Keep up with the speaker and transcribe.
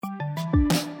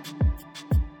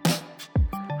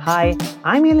Hi,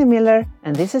 I'm Elin Miller,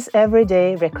 and this is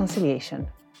Everyday Reconciliation.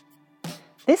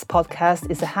 This podcast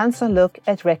is a hands-on look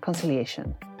at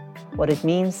reconciliation, what it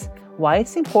means, why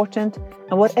it's important,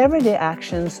 and what everyday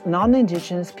actions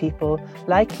non-Indigenous people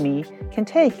like me can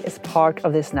take as part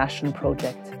of this national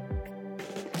project.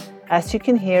 As you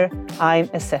can hear, I'm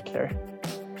a settler.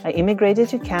 I immigrated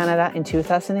to Canada in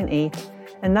 2008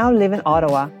 and now live in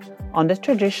Ottawa on the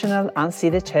traditional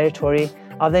unceded territory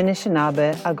of the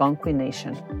Anishinaabe Algonquin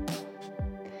Nation.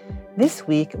 This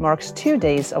week marks 2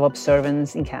 days of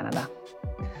observance in Canada.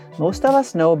 Most of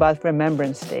us know about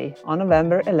Remembrance Day on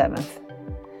November 11th.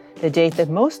 The date that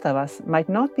most of us might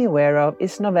not be aware of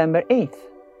is November 8th,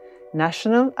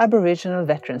 National Aboriginal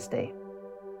Veterans Day.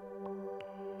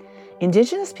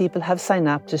 Indigenous people have signed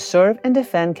up to serve and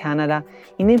defend Canada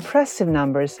in impressive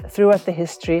numbers throughout the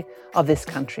history of this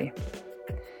country.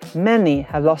 Many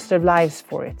have lost their lives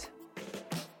for it.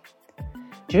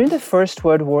 During the First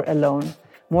World War alone,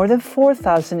 more than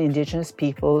 4,000 Indigenous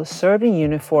people served in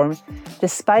uniform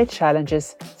despite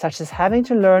challenges such as having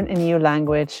to learn a new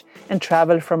language and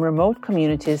travel from remote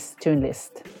communities to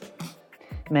enlist.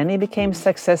 Many became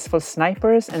successful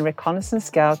snipers and reconnaissance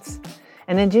scouts,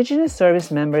 and Indigenous service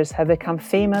members have become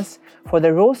famous for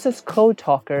their roles as code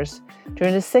talkers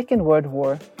during the Second World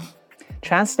War,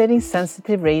 translating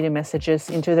sensitive radio messages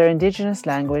into their Indigenous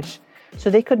language so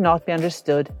they could not be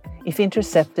understood if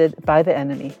intercepted by the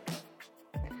enemy.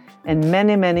 And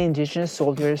many Indigenous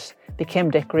soldiers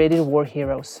became decorated war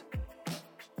heroes.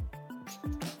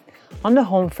 On the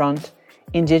home front,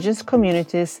 Indigenous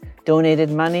communities donated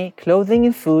money, clothing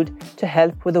and food to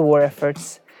help with the war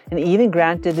efforts, and even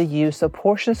granted the use of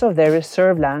portions of their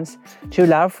reserve lands to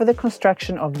allow for the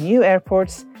construction of new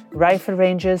airports, rifle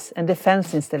ranges, and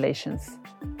defense installations.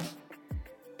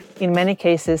 In many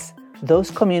cases,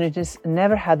 those communities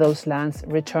never had those lands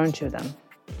returned to them.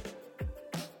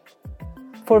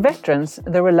 For veterans,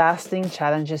 there were lasting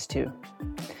challenges too.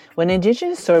 When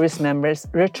Indigenous service members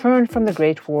returned from the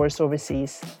Great Wars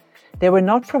overseas, they were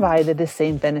not provided the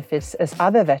same benefits as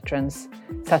other veterans,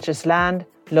 such as land,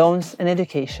 loans, and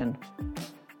education.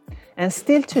 And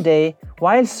still today,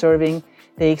 while serving,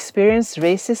 they experience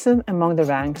racism among the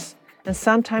ranks and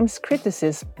sometimes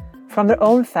criticism from their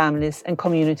own families and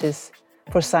communities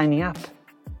for signing up.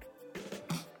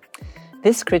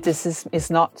 This criticism is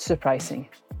not surprising.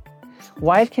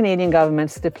 While Canadian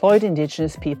governments deployed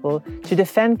Indigenous people to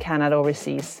defend Canada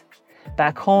overseas,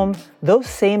 back home, those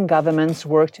same governments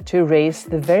worked to erase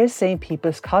the very same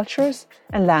people's cultures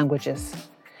and languages.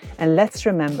 And let's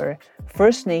remember,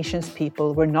 First Nations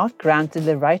people were not granted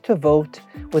the right to vote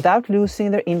without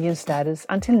losing their Indian status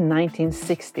until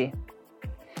 1960.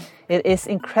 It is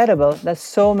incredible that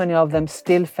so many of them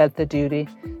still felt the duty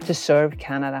to serve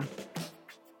Canada.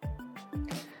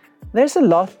 There's a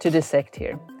lot to dissect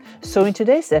here. So in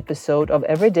today's episode of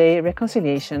Everyday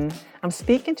Reconciliation, I'm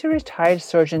speaking to retired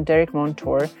Surgeon Derek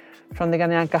Montour from the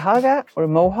Kanien'kehá:ka or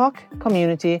Mohawk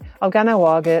community of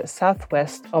Kahnawake,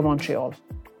 southwest of Montreal.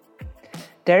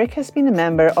 Derek has been a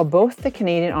member of both the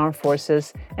Canadian Armed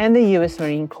Forces and the US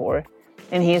Marine Corps,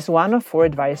 and he is one of 4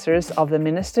 advisors of the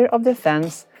Minister of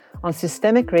Defense on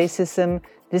systemic racism,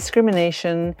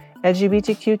 discrimination,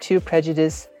 LGBTQ2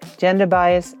 prejudice, gender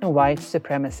bias, and white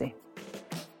supremacy.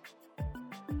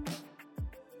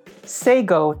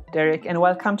 Sego, Derek, and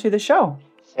welcome to the show.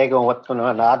 Sego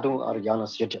Watkunanadu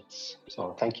Arianas Yujits.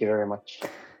 So thank you very much.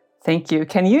 Thank you.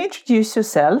 Can you introduce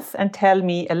yourself and tell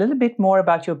me a little bit more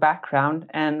about your background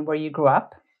and where you grew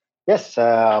up? Yes,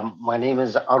 my name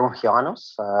is Arun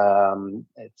Llanos.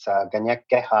 It's a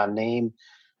Kanien'kehá:ka name,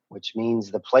 which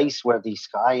means the place where the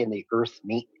sky and the earth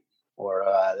meet, or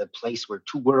the place where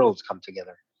 2 worlds come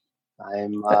together.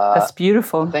 That's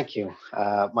beautiful. Thank you.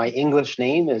 My English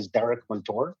name is Derek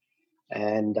Montour,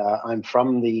 and I'm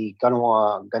from the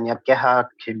Kanien'kehá:ka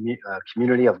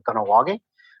community of Kahnawake,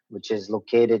 which is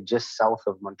located just south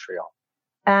of Montreal.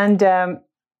 And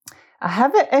I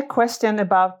have a question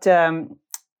about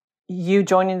you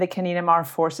joining the Canadian Armed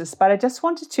Forces, but I just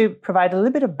wanted to provide a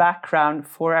little bit of background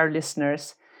for our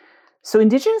listeners. So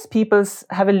Indigenous peoples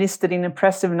have enlisted in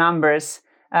impressive numbers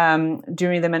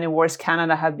during the many wars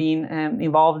Canada have been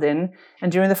involved in.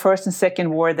 And during the First and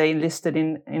Second War, they enlisted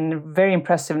in very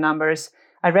impressive numbers.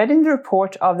 I read in the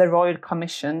report of the Royal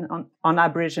Commission on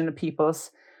Aboriginal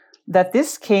peoples that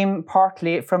this came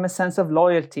partly from a sense of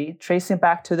loyalty, tracing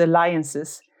back to the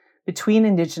alliances between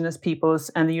Indigenous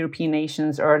peoples and the European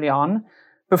nations early on,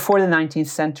 before the 19th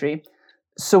century.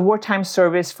 So wartime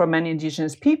service for many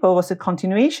Indigenous people was a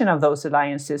continuation of those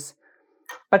alliances.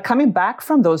 But coming back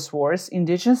from those wars,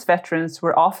 Indigenous veterans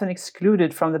were often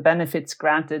excluded from the benefits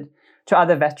granted to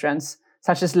other veterans,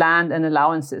 such as land and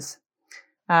allowances.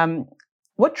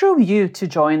 What drove you to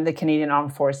join the Canadian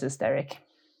Armed Forces, Derek?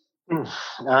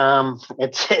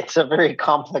 It's a very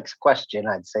complex question,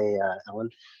 I'd say, Ellen.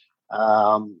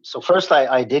 So first,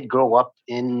 I did grow up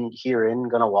here in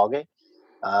Kahnawake.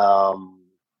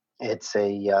 It's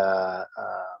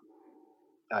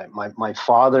my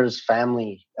father's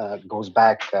family goes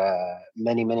back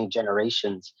many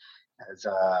generations as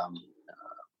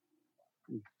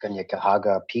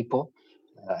Kanien'kehá:ka people.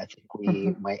 I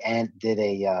think my aunt did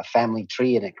a family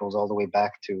tree, and it goes all the way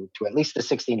back to at least the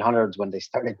 1600s when they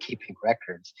started keeping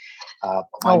records.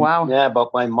 Wow! Yeah, but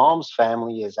my mom's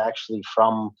family is actually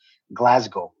from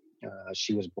Glasgow.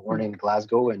 She was born in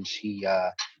Glasgow, and she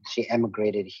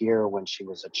emigrated here when she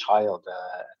was a child.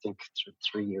 I think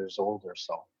 3 years old or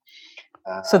so.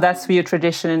 So that's where your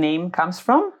traditional name comes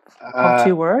from, of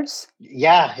 2 words?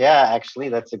 Yeah, actually,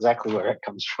 that's exactly where it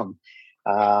comes from.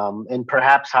 And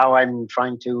perhaps how I'm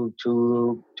trying to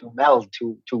meld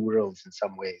two worlds in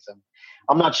some ways.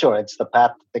 I'm not sure. It's the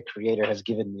path that the Creator has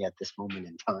given me at this moment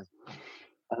in time.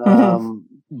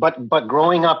 But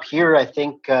growing up here, I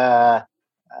think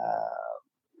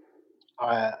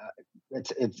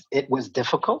it was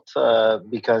difficult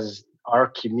because our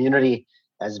community,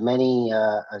 as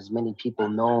many people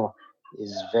know,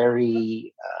 is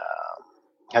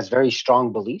has very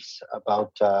strong beliefs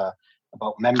about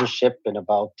membership and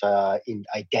about in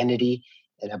identity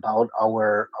and about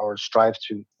our strive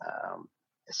to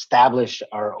establish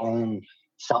our own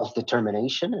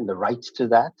self-determination and the rights to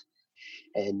that.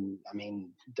 And I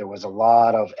mean, there was a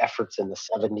lot of efforts in the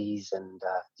 70s and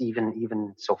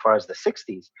even so far as the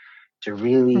 60s to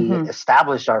really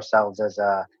establish ourselves as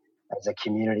a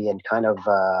community and kind of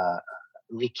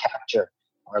recapture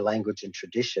our language and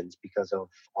traditions because of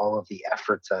all of the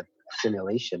efforts at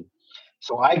assimilation.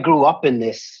 So I grew up in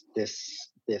this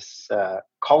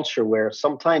culture where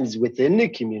sometimes within the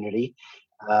community,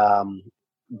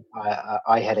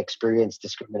 I had experienced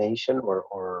discrimination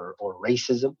or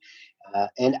racism,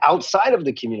 and outside of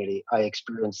the community, I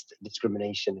experienced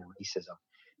discrimination and racism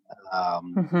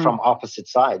from opposite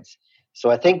sides. So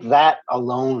I think that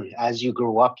alone, as you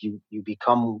grow up, you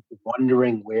become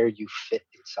wondering where you fit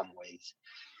in some ways.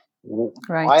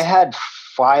 Right. I had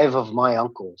 5 of my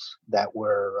uncles that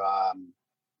were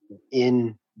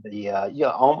in the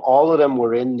all of them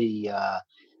were in the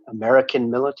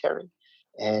American military,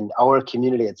 and our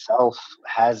community itself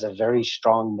has a very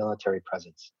strong military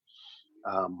presence.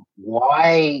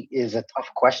 Why is a tough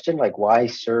question. Like, why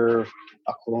serve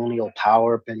a colonial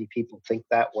power? Many people think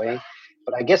that way,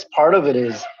 but I guess part of it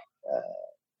is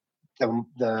the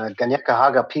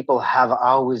Kanien'kehá:ka people have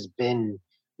always been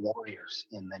warriors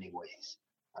in many ways.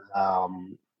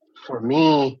 For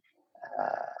me,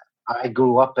 I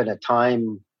grew up in a time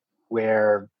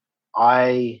where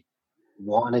I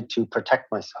wanted to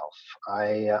protect myself.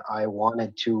 I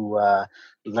wanted to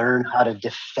learn how to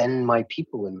defend my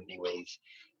people in many ways,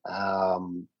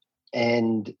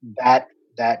 and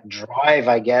that drive,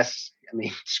 I guess. I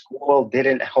mean, school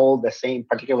didn't hold the same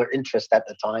particular interest at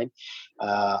the time.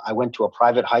 I went to a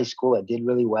private high school. I did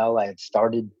really well. I had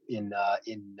started in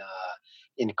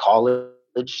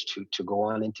college to go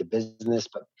on into business,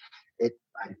 but it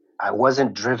I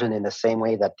wasn't driven in the same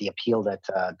way that the appeal that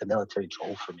the military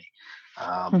drove for me.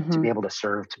 To be able to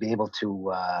serve, to be able to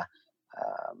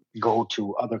go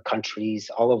to other countries,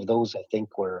 all of those I think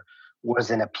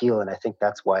was an appeal, and I think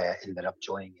that's why I ended up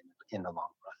joining in the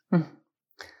long run.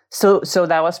 So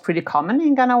that was pretty common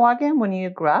in Kahnawake when you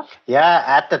grew up? Yeah,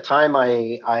 at the time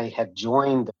I had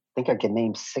joined. I think I can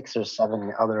name 6 or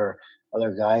 7 other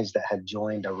guys that had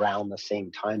joined around the same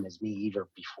time as me, either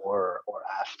before or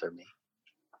after me.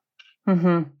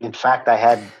 In fact, I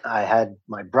had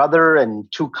my brother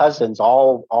and 2 cousins.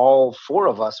 All 4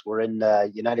 of us were in the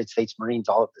United States Marines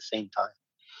all at the same time.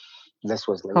 This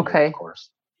was later, of course.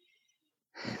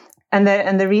 And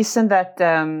the reason that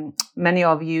many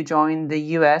of you joined the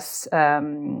U.S.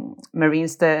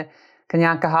 Marines, the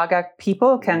Kanien'kehá:ka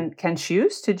people can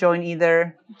choose to join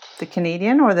either the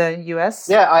Canadian or the U.S.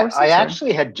 forces? I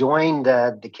actually had joined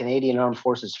the Canadian Armed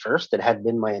Forces first. It had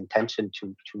been my intention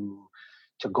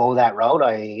to go that route.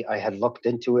 I had looked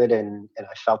into it and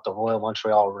I felt the Royal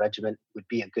Montreal Regiment would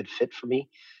be a good fit for me.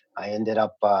 I ended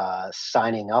up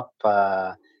signing up,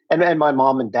 and my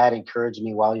mom and dad encouraged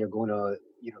me, while you're going to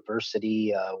university,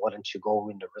 why don't you go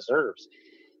into reserves?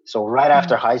 So right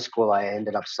after high school, I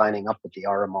ended up signing up with the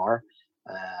RMR.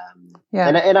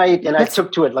 And I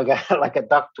took to it like a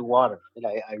duck to water. And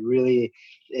I really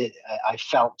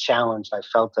felt challenged. I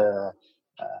felt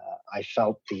I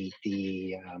felt the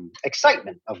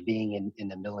excitement of being in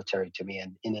the military to me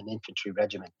and in an infantry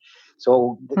regiment.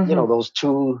 So those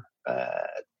 2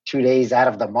 days out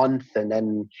of the month, and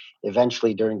then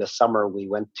eventually during the summer we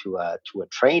went to a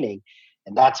training,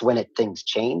 and that's when things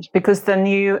changed. Because then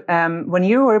when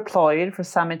you were deployed for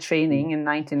summit training in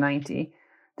 1990,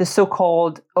 the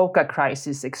so-called Oka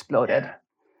crisis exploded.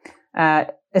 Yeah.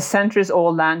 A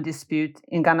centuries-old land dispute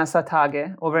in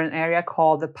Ganasatake over an area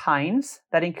called the Pines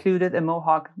that included a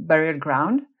Mohawk burial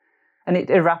ground, and it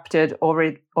erupted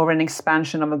over an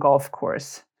expansion of a golf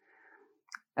course.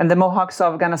 And the Mohawks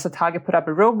of Ganasatake put up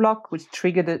a roadblock, which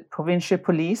triggered the provincial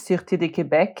police, Sûreté de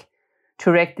Québec,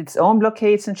 to erect its own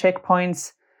blockades and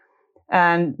checkpoints.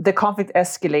 And the conflict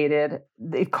escalated.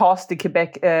 It caused the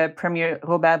Quebec Premier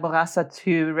Robert Bourassa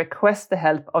to request the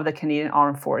help of the Canadian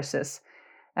Armed Forces,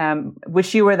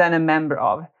 which you were then a member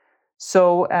of.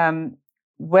 So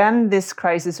when this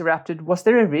crisis erupted, was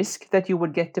there a risk that you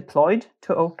would get deployed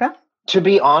to Oka? To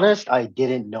be honest, I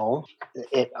didn't know.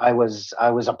 I was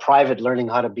a private learning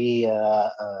how to be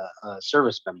a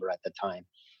service member at the time.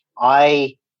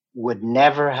 I would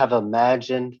never have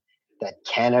imagined that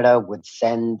Canada would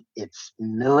send its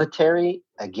military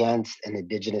against an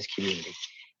Indigenous community,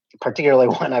 particularly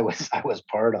one I was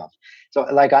part of. So,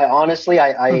 like, I honestly,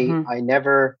 I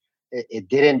never. It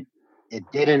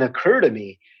didn't occur to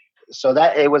me. So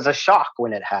that it was a shock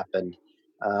when it happened.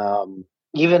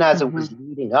 Even as it was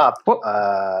leading up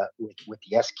with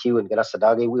the SQ and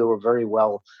Ganasatake, we were very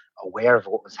well aware of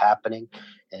what was happening,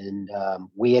 and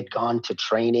we had gone to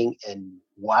training. And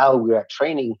while we were at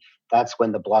training, that's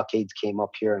when the blockades came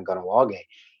up here in Kahnawake,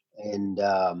 and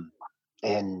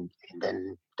then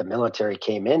the military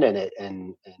came in,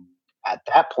 and at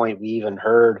that point we even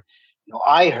heard,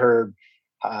 I heard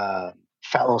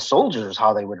fellow soldiers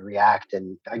how they would react,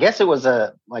 and I guess it was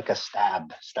like a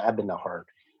stab in the heart.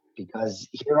 Because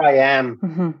here I am,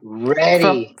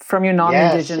 ready from your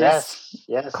non-Indigenous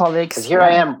colleagues. Because here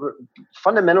I am.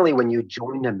 Fundamentally, when you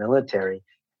join the military,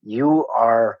 you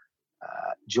are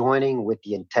joining with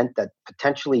the intent that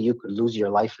potentially you could lose your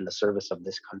life in the service of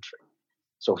this country.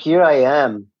 So here I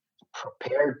am,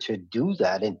 prepared to do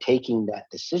that and taking that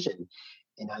decision,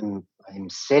 and I'm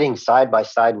sitting side by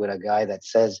side with a guy that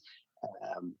says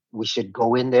we should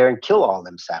go in there and kill all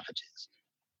them savages.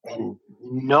 And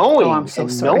knowing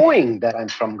that I'm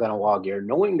from Kahnawake,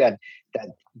 knowing that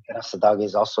Ganasatake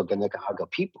is also Kanien'kehá:ka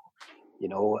people,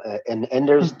 and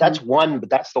there's that's one, but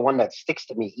that's the one that sticks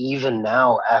to me even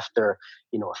now after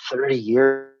 30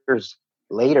 years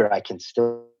later. I can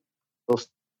still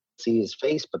see his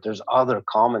face, but there's other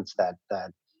comments that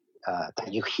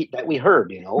we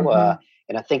heard,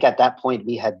 and I think at that point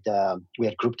we had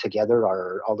grouped together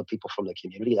all the people from the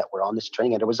community that were on this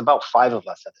training, and there was about 5 of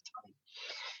us at the time.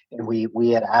 And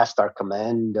we had asked our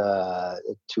command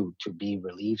to be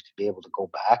relieved, to be able to go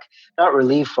back, not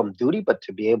relieved from duty, but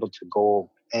to be able to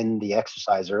go end the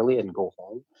exercise early and go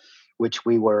home, which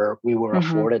we were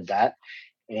afforded that,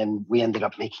 and we ended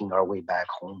up making our way back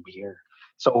home here.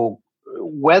 So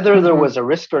whether there was a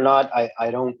risk or not, I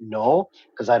don't know,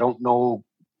 because I don't know.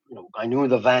 I knew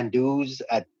the Vandus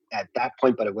at that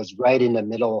point, but it was right in the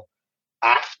middle.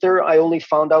 After I only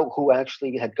found out who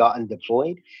actually had gotten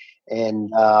deployed.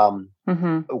 And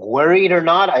worried or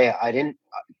not, I didn't,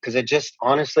 because it just,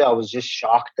 honestly, I was just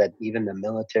shocked that even the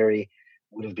military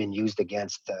would have been used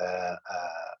against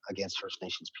First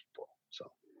Nations people.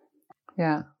 So,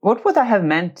 yeah, what would that have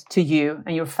meant to you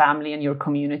and your family and your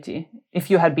community if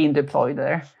you had been deployed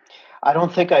there? I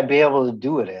don't think I'd be able to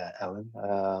do it, Ellen.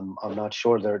 I'm not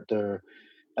sure. They're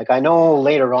like, I know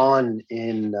later on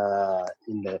in the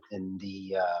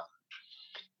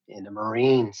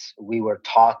Marines, we were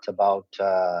taught about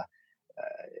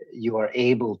you are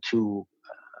able to,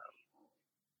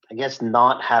 I guess,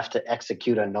 not have to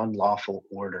execute an unlawful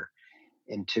order.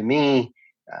 And to me,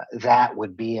 that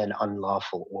would be an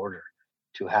unlawful order,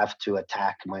 to have to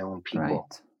attack my own people.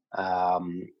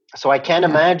 Right. So I can't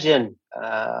imagine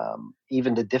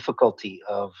even the difficulty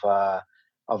of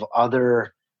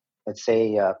other, let's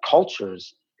say,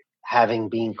 cultures having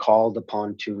been called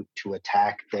upon to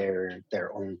attack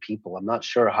their own people. I'm not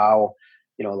sure how,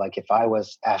 like if I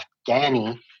was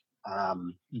Afghani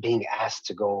being asked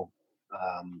to go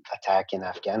attack in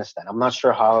Afghanistan, I'm not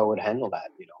sure how I would handle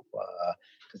that,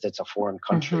 because it's a foreign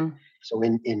country. So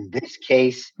in this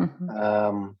case,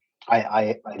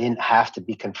 I didn't have to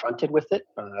be confronted with it,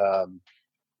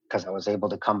 because I was able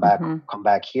to come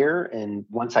back here. And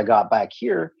once I got back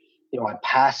here, I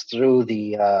passed through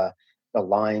the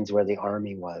lines where the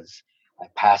army was. I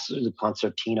passed through the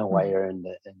concertina wire and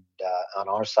on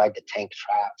our side the tank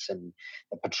traps and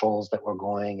the patrols that were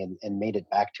going, and made it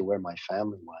back to where my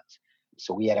family was.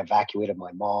 So we had evacuated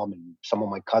my mom and some of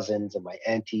my cousins and my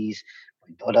aunties,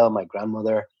 my dada, my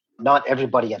grandmother. Not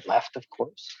everybody had left, of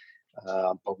course,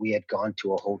 but we had gone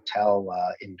to a hotel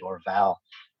in Dorval.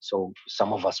 So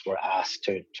some of us were asked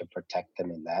to protect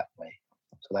them in that way.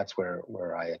 So that's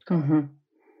where I had gone. Mm-hmm.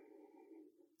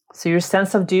 So your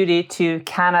sense of duty to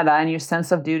Canada and your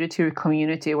sense of duty to your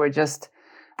community were just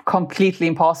completely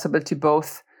impossible to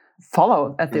both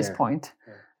follow at this point.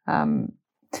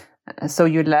 So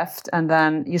you left, and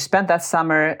then you spent that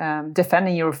summer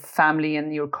defending your family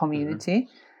and your community.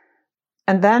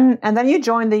 And then you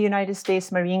joined the United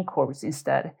States Marine Corps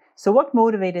instead. So what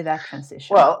motivated that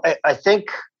transition? Well, I think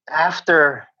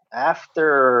after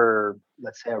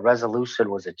let's say a resolution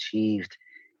was achieved,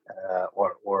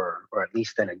 or at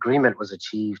least an agreement was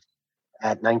achieved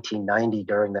at 1990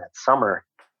 during that summer,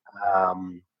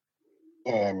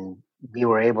 and we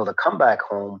were able to come back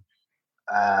home.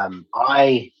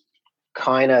 I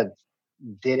kind of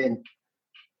didn't,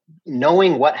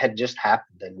 knowing what had just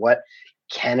happened and what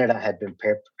Canada had been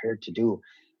prepared to do,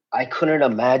 I couldn't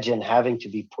imagine having to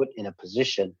be put in a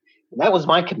position, and that was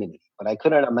my community, but I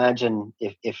couldn't imagine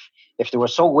if they were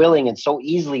so willing and so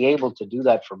easily able to do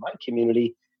that for my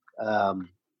community,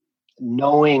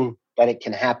 knowing that it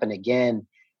can happen again,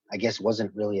 I guess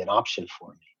wasn't really an option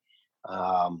for me.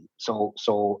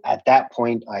 So at that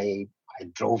point, I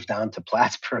drove down to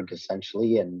Plattsburgh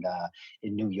essentially, and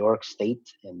in New York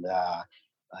State, and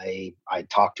I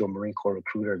talked to a Marine Corps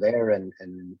recruiter there, and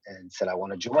said I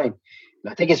want to join.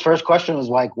 And I think his first question was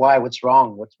like, "Why? What's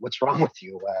wrong? What's wrong with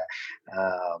you?"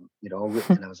 And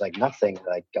I was like, "Nothing.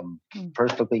 Like I'm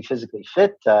perfectly physically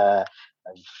fit. I've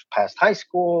passed high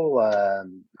school.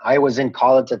 I was in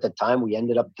college at the time. We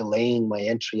ended up delaying my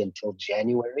entry until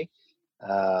January,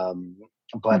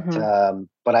 but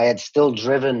I had still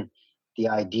driven the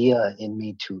idea in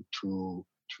me to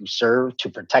serve, to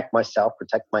protect myself,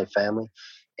 protect my family."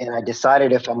 And I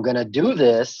decided if I'm going to do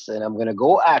this and I'm going to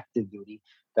go active duty,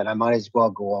 then I might as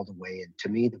well go all the way. And to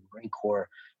me, the Marine Corps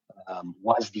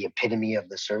was the epitome of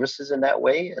the services in that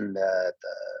way. And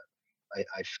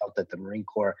I felt that the Marine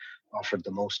Corps offered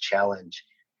the most challenge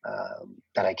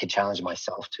that I could challenge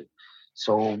myself to.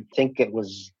 So I think it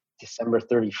was December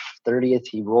 30th,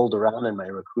 he rolled around and my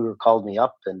recruiter called me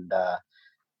up and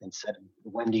said,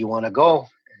 "When do you want to go?"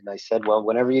 And I said, "Well,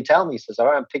 whenever you tell me." He says, "All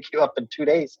right, I'll pick you up in 2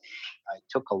 days." I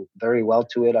took very well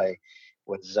to it. I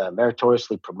was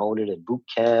meritoriously promoted at boot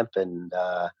camp, and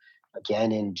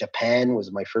again in Japan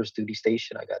was my first duty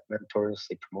station. I got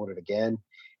meritoriously promoted again,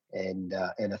 and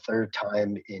a third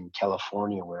time in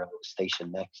California where I was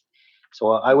stationed next.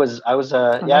 So I was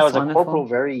a corporal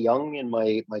very young in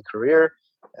my career,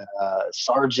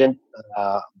 sergeant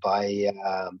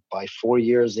by 4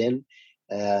 years in.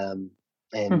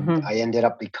 And I ended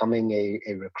up becoming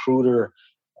a recruiter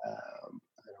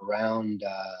around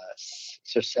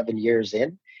 6 or 7 years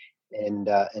in, and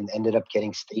ended up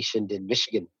getting stationed in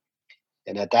Michigan.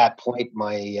 And at that point,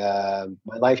 my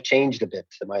life changed a bit.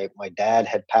 My dad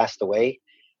had passed away,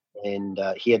 and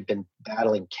he had been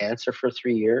battling cancer for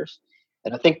 3 years.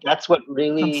 And I think that's what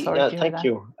really thank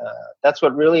you. That's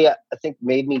what really I think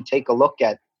made me take a look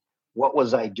at what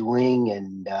was I doing,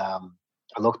 and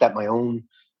I looked at my own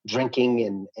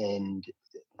drinking and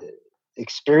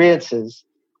experiences,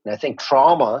 and I think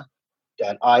trauma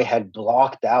that I had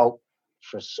blocked out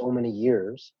for so many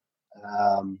years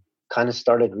kind of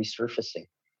started resurfacing,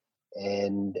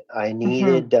 and I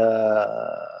needed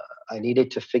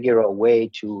to figure a way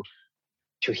to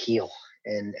heal,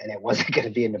 and it wasn't going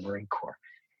to be in the Marine Corps.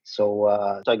 So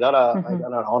I got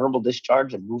an honorable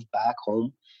discharge and moved back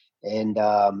home, and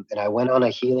I went on a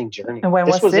healing journey. And when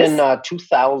this was this? In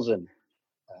 2000.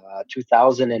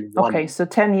 2001. Okay, so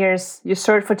 10 years. You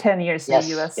served for 10 years in the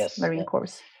U.S. Marine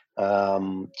Corps.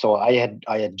 So I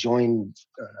had joined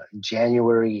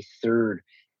January 3rd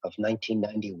of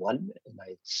 1991, and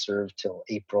I served till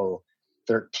April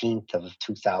 13th of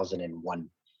 2001.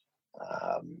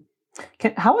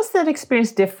 How was that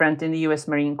experience different in the U.S.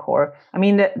 Marine Corps? I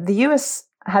mean, the U.S.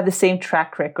 had the same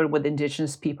track record with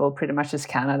Indigenous people pretty much as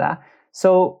Canada.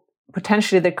 So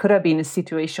potentially there could have been a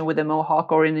situation with a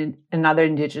Mohawk or in another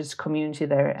Indigenous community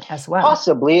there as well.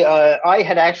 Possibly. I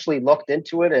had actually looked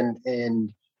into it,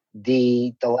 and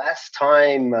the last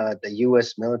time the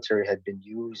U.S. military had been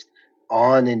used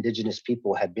on Indigenous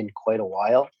people had been quite a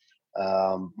while.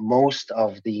 Most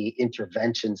of the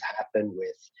interventions happen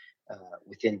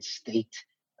within state,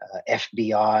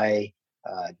 FBI,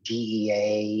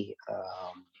 DEA,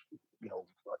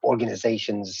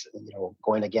 organizations,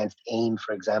 going against AIM,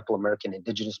 for example, American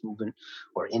Indigenous Movement,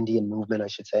 or Indian Movement, I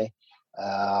should say.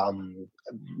 Um,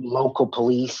 Local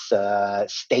police,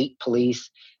 state police.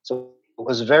 So it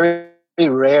was very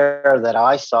rare that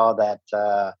I saw that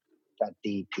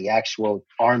the actual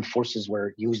armed forces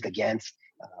were used against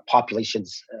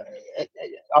populations.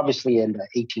 Obviously, in the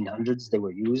 1800s, they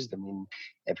were used. I mean,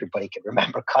 everybody can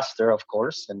remember Custer, of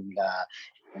course,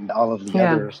 and all of the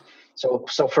Yeah. others.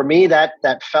 So for me,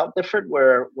 that felt different,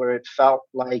 where it felt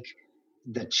like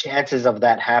the chances of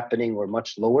that happening were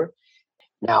much lower.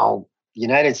 Now, the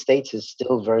United States is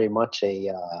still very much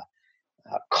a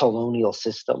colonial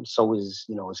system. So is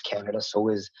Canada. So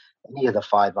is any of the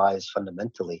Five Eyes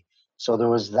fundamentally. So there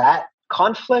was that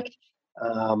conflict.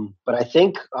 But I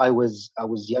think I was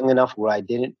young enough where I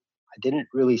didn't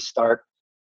really start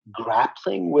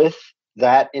grappling with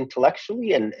that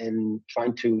intellectually, and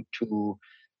trying to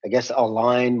I guess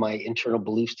align my internal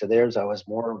beliefs to theirs. I was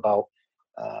more about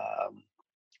um,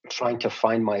 trying to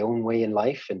find my own way in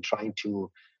life, and trying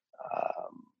to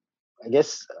um, I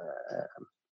guess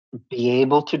be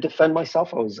able to defend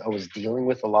myself. I was dealing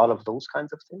with a lot of those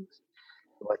kinds of things.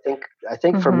 So I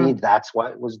think for me, Mm-hmm. that's why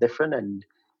it was different. And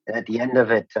at the end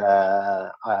of it,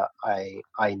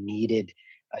 I needed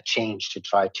a change to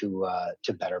try to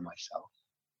better myself.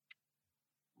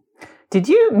 Did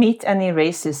you meet any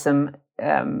racism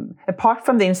apart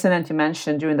from the incident you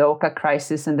mentioned during the Oka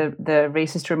crisis and the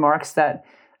racist remarks that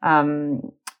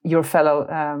your fellow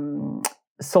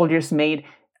soldiers made?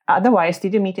 Otherwise,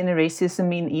 did you meet any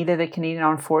racism in either the Canadian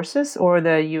Armed Forces or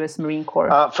the U.S. Marine Corps?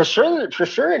 For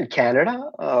sure in Canada,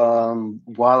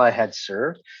 while I had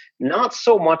served, not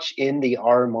so much in the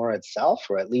RMR itself,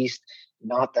 or at least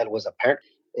not that was apparent.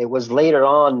 It was later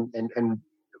on, and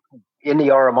in the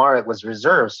RMR, it was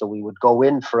reserves. So we would go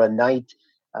in for a night,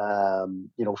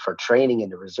 for training in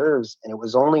the reserves. And it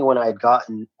was only when I had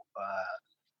gotten,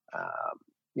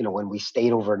 when we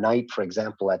stayed overnight, for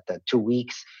example, at the 2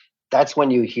 weeks, that's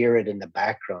when you hear it in the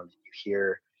background. You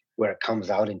hear where it comes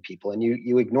out in people, and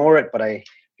you ignore it. But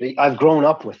I've grown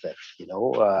up with it.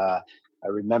 I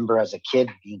remember as a kid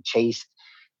being chased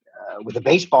with a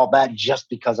baseball bat just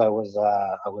because I was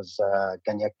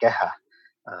Ganyak Geha.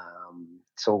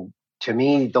 So to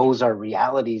me, those are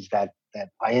realities that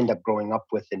I end up growing up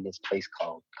with in this place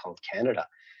called Canada.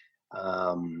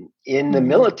 In the Mm-hmm.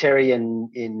 military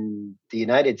in the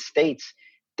United States,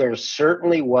 there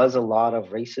certainly was a lot of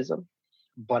racism,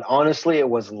 but honestly, it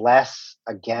was less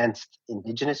against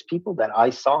Indigenous people that I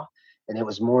saw, and it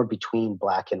was more between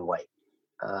black and white.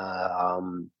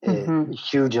 Mm-hmm.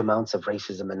 Huge amounts of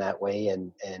racism in that way,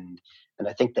 and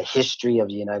I think the history of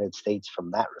the United States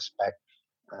from that respect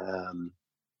um,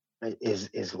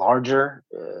 is larger.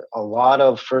 A lot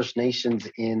of First Nations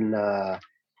in the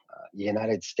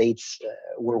United States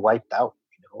were wiped out,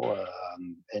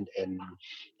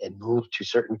 and moved to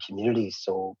certain communities.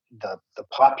 So the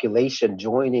population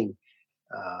joining,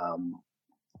 um,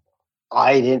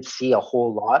 I didn't see a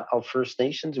whole lot of First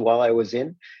Nations while I was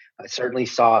in. I certainly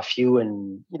saw a few,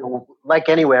 and like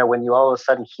anywhere, when you all of a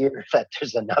sudden hear that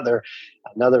there's another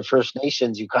First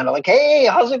Nations, you kind of like, hey,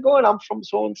 how's it going? I'm from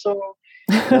so and so.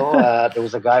 There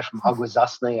was a guy from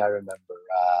Aguizasne, I remember.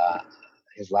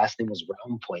 His last name was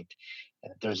Round Point.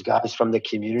 There's guys from the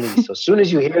community. So as soon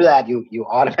as you hear that, you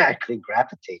automatically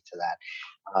gravitate to that,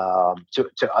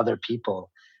 to other people.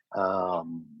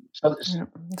 So Yeah.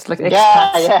 It's like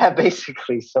yeah, expats. yeah,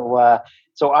 basically. So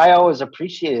I always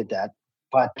appreciated that,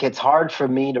 but it's hard for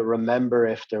me to remember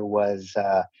if there was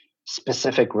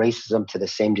specific racism to the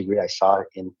same degree I saw it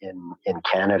in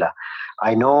Canada.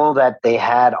 I know that they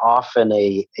had often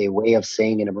a way of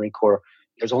saying in the Marine Corps,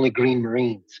 there's only green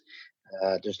Marines.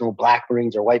 There's no black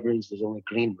Marines or white Marines. There's only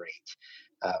green Marines,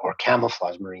 or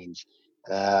camouflage Marines.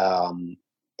 Um,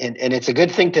 and it's a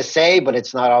good thing to say, but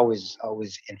it's not always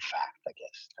in fact. I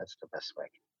guess that's the best way.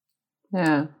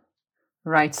 Yeah.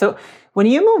 Right. So when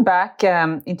you moved back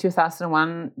in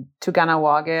 2001 to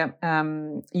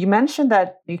Ganawage, you mentioned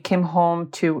that you came home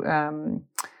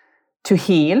to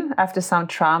heal after some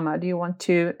trauma. Do you want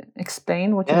to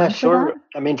explain what you Yeah, meant with that? sure.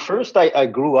 I mean, first, I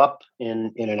grew up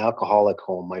in an alcoholic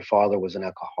home. My father was an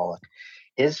alcoholic.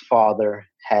 His father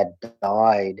had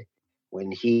died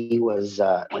when he was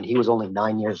only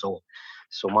 9 years old.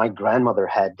 So my grandmother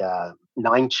had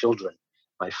nine children.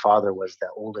 My father was the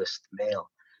oldest male,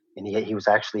 and he was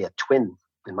actually a twin.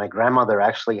 And my grandmother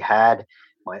actually had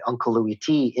my uncle Louis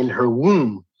T in her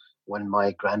womb when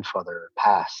my grandfather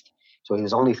passed. So he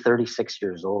was only 36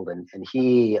 years old, and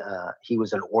he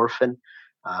was an orphan.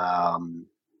 Um,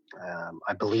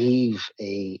 I believe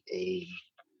a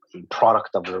a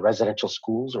product of the residential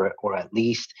schools, or at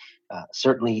least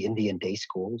certainly Indian day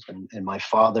schools. And my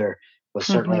father was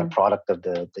certainly a product of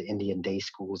the Indian day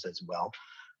schools as well.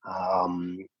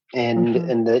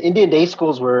 And the Indian day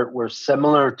schools were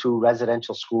similar to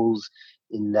residential schools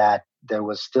in that there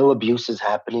was still abuses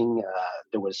happening.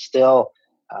 There was still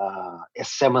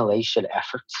assimilation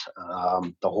efforts.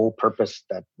 The whole purpose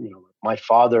that, my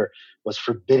father was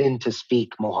forbidden to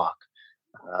speak Mohawk.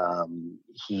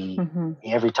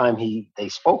 Every time they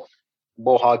spoke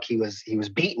Mohawk, he was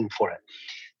beaten for it.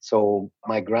 So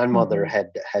my grandmother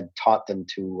had taught them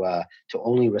to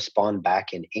only respond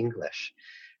back in English.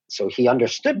 So he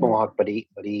understood Mohawk, but he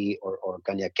or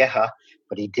Ganyakeha,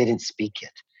 but he didn't speak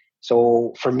it.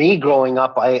 So for me growing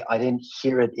up, I didn't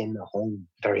hear it in the home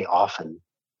very often.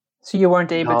 So you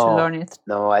weren't able to learn it?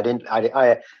 No, I didn't.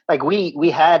 I like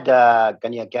we had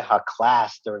Ganyakeha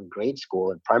class during grade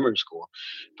school and primary school,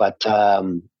 but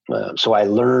so I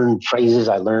learned phrases.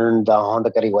 I learned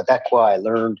Hondakari Wadekwa. I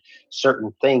learned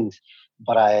certain things,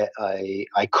 but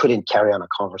I couldn't carry on a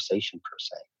conversation per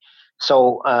se.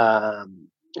 So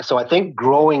I think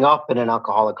growing up in an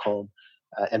alcoholic home,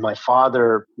 and my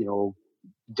father,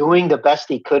 doing the best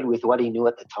he could with what he knew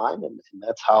at the time, and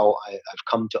that's how I've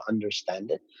come to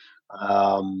understand it.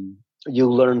 You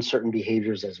learn certain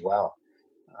behaviors as well,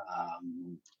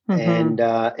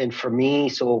 and for me,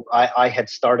 so I had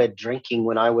started drinking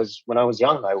when I was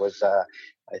young.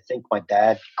 I think my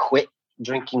dad quit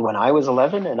drinking when I was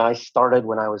 11, and I started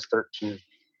when I was 13.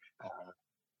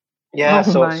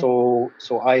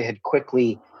 So I had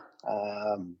quickly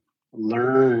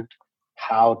learned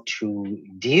how to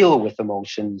deal with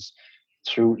emotions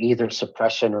through either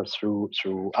suppression or through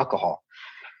alcohol.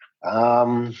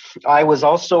 I was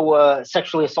also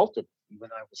sexually assaulted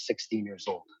when I was 16 years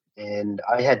old, and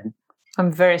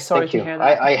I'm very sorry to hear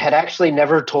that. I had actually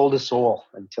never told a soul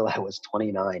until I was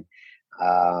 29.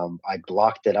 I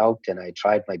blocked it out, and I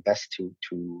tried my best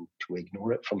to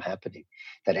ignore it from happening,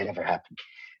 that it ever happened.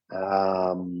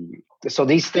 So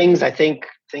these things I think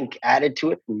added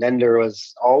to it, and then there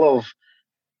was all of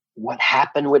what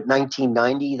happened with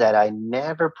 1990 that I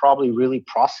never probably really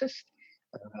processed,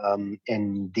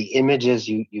 and the images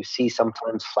you see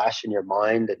sometimes flash in your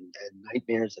mind, and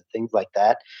nightmares and things like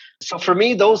that. So for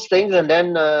me, those things, and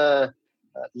then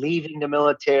leaving the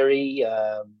military,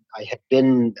 I had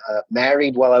been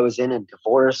married while I was in and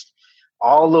divorced.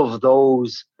 All of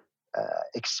those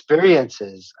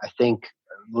experiences, I think,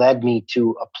 led me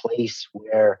to a place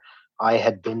where I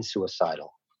had been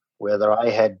suicidal, whether I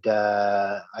had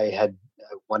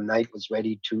one night was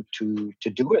ready to do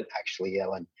it. Actually,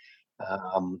 Ellen,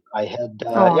 I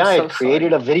had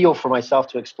created a video for myself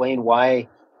to explain why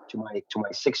to my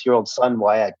 6-year-old son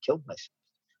why I'd killed myself.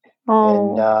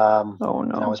 And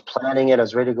I was planning it. I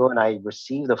was ready to go, and I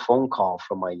received a phone call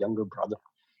from my younger brother,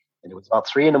 and it was about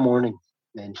 3 a.m.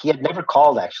 And he had never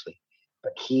called actually.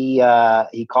 But he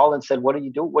called and said, "What are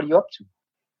you doing? What are you up to?"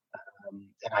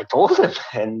 And I told him,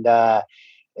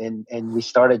 and we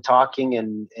started talking,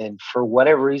 and for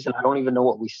whatever reason, I don't even know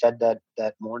what we said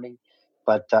that morning,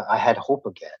 but I had hope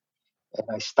again, and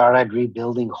I started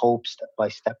rebuilding hope step by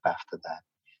step after that.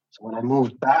 So when I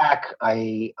moved back,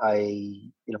 I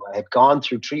had gone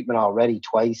through treatment already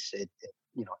twice.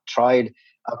 Tried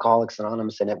Alcoholics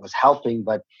Anonymous, and it was helping,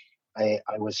 but I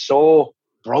was so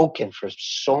broken for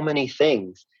so many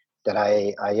things that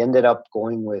I ended up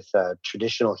going with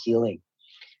traditional healing.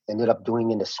 Ended up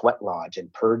doing into sweat lodge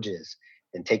and purges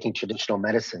and taking traditional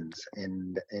medicines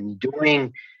and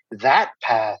doing that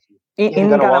path in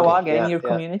Ganawage, in your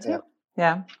community.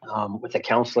 Yeah. With a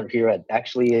counselor here at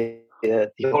actually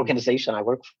the organization I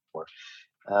work for.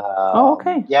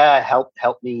 Okay. Yeah,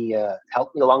 helped me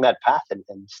along that path,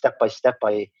 and step by step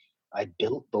I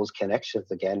built those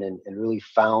connections again and really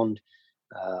found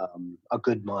a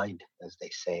good mind, as they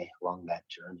say, along that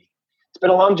journey. It's been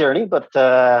a long journey, but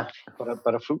a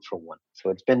fruitful one.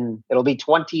 So it'll be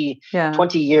 20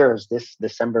 years this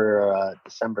December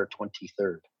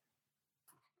 23rd.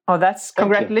 Oh,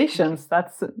 congratulations.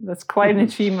 That's quite an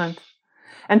achievement.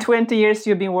 And 20 years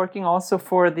you've been working also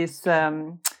for this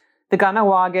the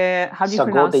Ganawage. How do you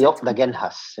pronounce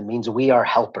it? It means we are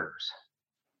helpers.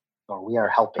 Or we are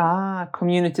helping.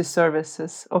 Community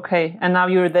services. Okay. And now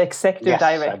you're the executive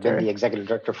director. Yes, I've been the executive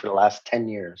director for the last 10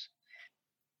 years.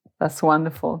 That's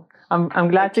wonderful. I'm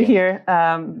glad to hear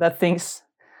that things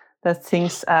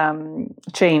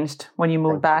changed when you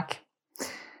moved back.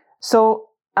 So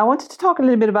I wanted to talk a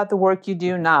little bit about the work you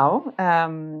do now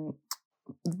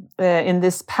in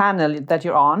this panel that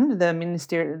you're on, the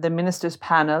ministers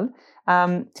panel.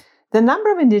 The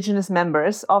number of Indigenous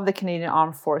members of the Canadian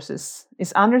Armed Forces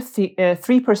is under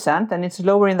 3%, and it's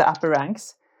lower in the upper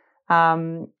ranks.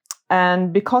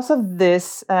 And because of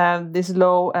this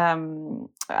low,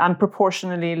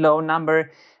 unproportionately low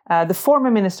number, the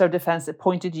former Minister of Defense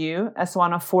appointed you as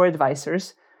one of 4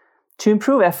 advisors to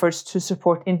improve efforts to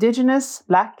support Indigenous,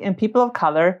 Black, and people of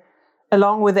color,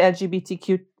 along with the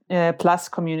LGBTQ plus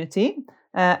community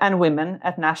and women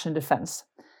at National Defense.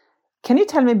 Can you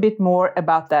tell me a bit more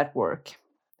about that work?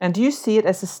 And do you see it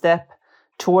as a step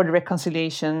toward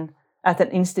reconciliation at an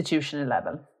institutional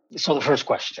level? So the first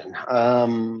question,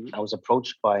 I was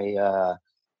approached by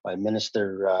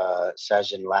Minister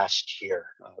Sajjan last year,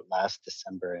 last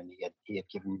December, and he had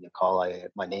given me a call.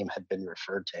 My name had been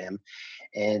referred to him,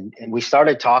 and we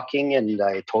started talking, and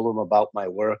I told him about my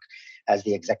work as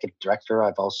the executive director.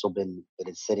 I've also been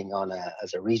sitting on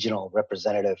as a regional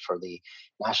representative for the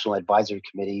National Advisory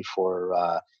Committee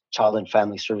for Child and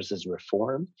Family Services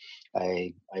Reform.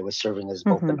 I was serving as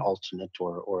both an alternate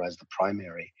or as the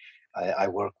primary. I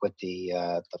work with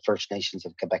the First Nations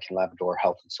of Quebec and Labrador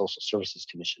Health and Social Services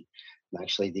Commission. I'm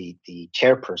actually the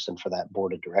chairperson for that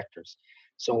board of directors.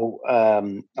 So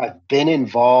I've been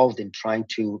involved in trying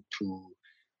to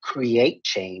create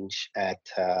change at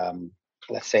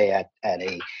let's say at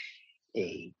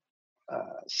a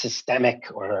systemic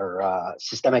or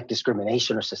systemic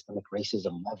discrimination or systemic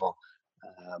racism level.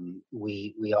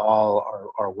 We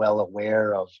all are well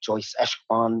aware of Joyce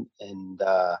Echaquan and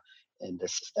the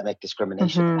systemic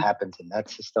discrimination that happens in that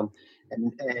system,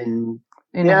 and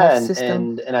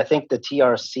I think the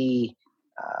TRC,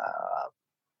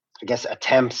 I guess,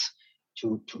 attempts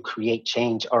to create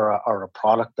change are a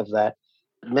product of that.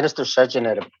 Minister Sajjan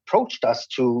had approached us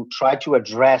to try to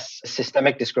address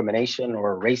systemic discrimination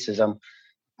or racism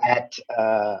at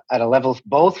a level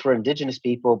both for Indigenous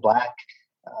people, Black,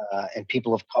 and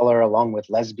people of color, along with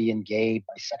lesbian, gay,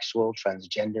 bisexual,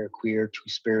 transgender, queer,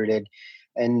 two-spirited,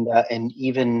 and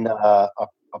even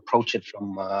approach it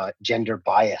from gender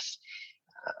bias.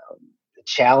 The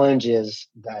challenge is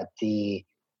that the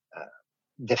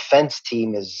defense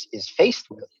team is faced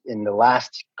with in the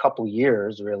last couple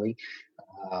years, really,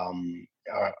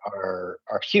 are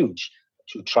huge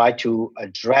to try to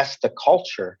address the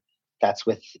culture that's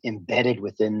embedded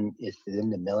within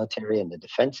the military and the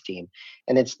defense team,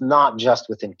 and it's not just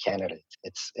within Canada.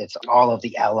 It's all of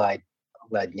the allied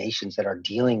nations that are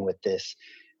dealing with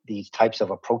these types of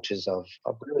approaches of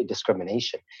really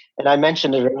discrimination. And I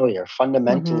mentioned it earlier.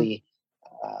 Fundamentally,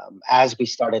 as we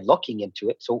started looking into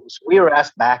it, so we were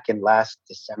asked back in last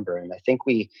December, and I think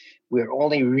we were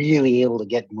only really able to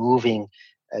get moving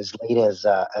as late as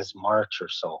March or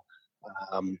so.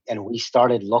 And we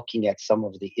started looking at some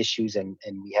of the issues, and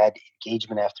we had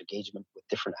engagement after engagement with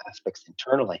different aspects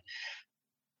internally.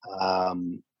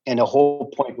 And the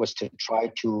whole point was to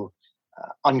try to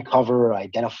uncover,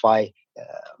 identify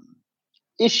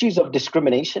issues of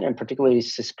discrimination, and particularly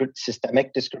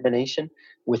systemic discrimination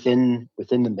within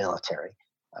the military,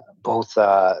 both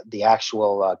the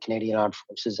actual Canadian Armed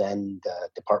Forces and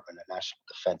Department of National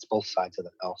Defense, both sides of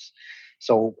the house.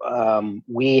 So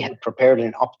we had prepared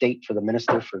an update for the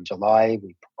minister for July.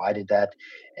 We provided that,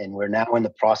 and we're now in the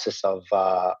process of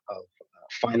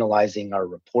finalizing our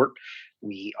report.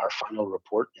 Our final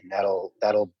report, and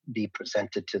that'll be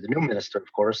presented to the new minister,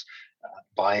 of course,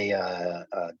 by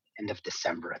end of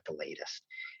December at the latest.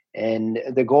 And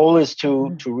the goal is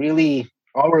to really,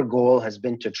 our goal has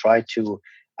been to try to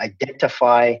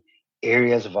identify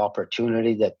areas of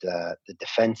opportunity that the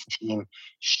defense team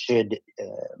should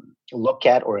look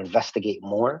at or investigate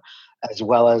more, as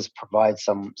well as provide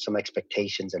some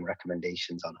expectations and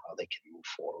recommendations on how they can move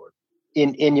forward.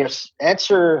 In your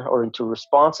answer or into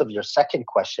response of your second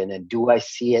question, and do I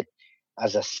see it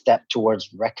as a step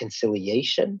towards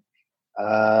reconciliation?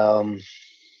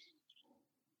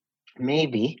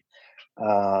 Maybe.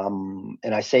 And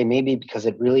I say maybe because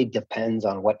it really depends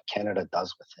on what Canada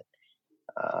does with it.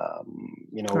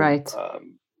 Right.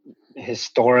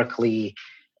 Historically,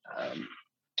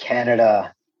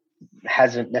 Canada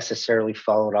hasn't necessarily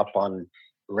followed up on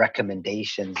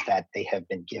recommendations that they have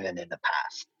been given in the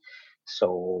past.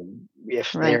 So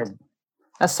if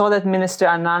I saw that Minister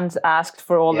Anand asked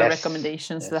for all the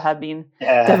recommendations that have been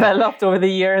developed over the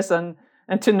years, and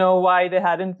to know why they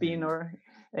hadn't been, or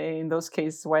in those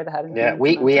cases why they hadn't been. Yeah,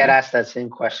 we had asked that same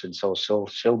question, so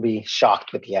she'll be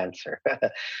shocked with the answer.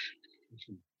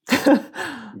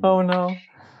 Oh no,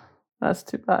 that's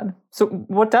too bad. So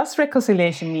what does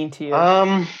reconciliation mean to you?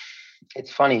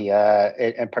 It's funny,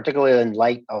 and particularly in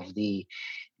light of the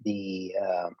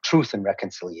truth and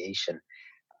reconciliation.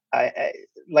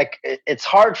 It's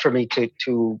hard for me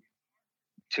to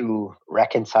to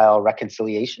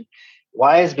reconciliation.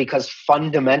 Why? Is because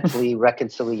fundamentally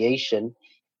reconciliation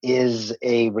is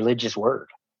a religious word.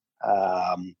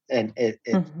 And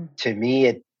to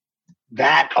me,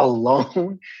 that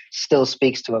alone still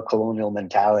speaks to a colonial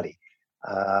mentality.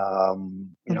 I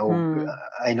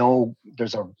know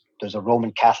there's a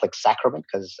Roman Catholic sacrament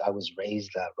because I was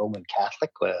raised Roman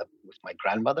Catholic with my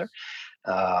grandmother,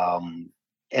 and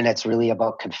it's really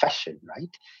about confession,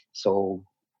 right? So,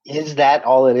 is that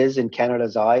all it is in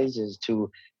Canada's eyes? Is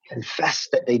to confess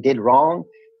that they did wrong,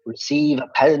 receive a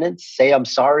penance, say I'm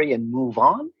sorry, and move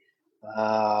on?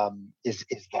 Is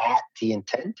that the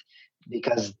intent?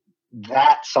 Because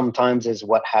that sometimes is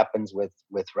what happens with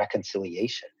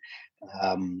reconciliation.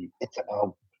 It's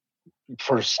about,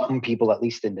 for some people, at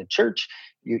least in the church,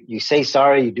 you say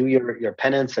sorry, you do your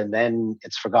penance, and then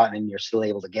it's forgotten, and you're still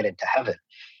able to get into heaven,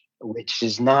 which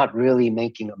is not really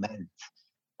making amends.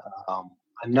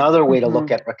 Another way to look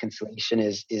at reconciliation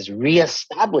is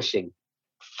reestablishing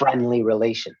friendly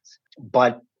relations.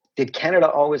 But did Canada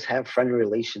always have friendly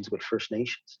relations with First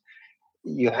Nations?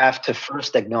 You have to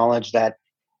first acknowledge that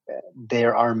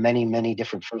there are many, many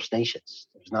different First Nations.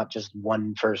 There's not just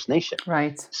one First Nation.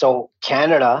 Right. So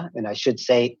Canada, and I should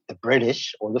say the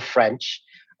British or the French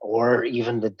or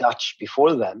even the Dutch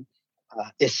before them,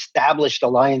 established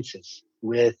alliances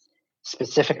with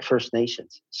specific First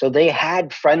Nations. So they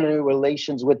had friendly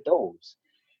relations with those.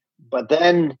 But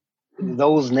then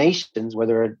those nations,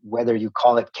 whether you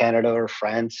call it Canada or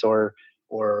France or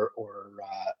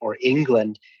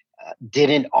England,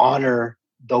 didn't honor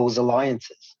those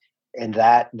alliances, and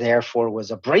that therefore was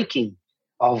a breaking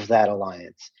of that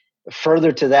alliance.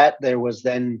 Further to that, there was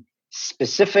then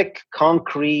specific,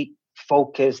 concrete,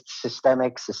 focused,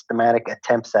 systematic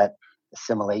attempts at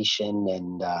assimilation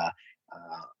and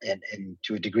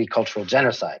to a degree cultural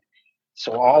genocide.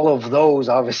 So all of those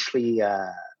obviously,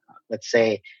 let's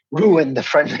say, ruined the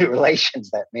friendly relations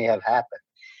that may have happened.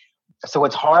 So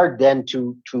it's hard then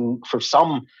to for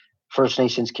some First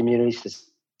Nations communities to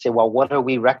say, well, what are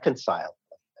we reconcile?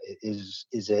 Is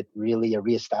it really a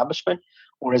reestablishment,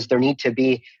 or is there need to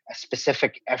be a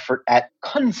specific effort at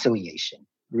conciliation?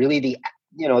 Really, the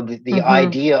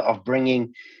idea of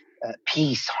bringing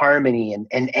peace, harmony,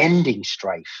 and ending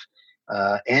strife,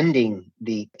 ending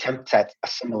the attempts at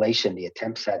assimilation, the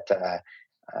attempts at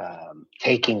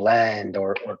taking land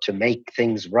or to make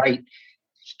things right,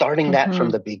 starting that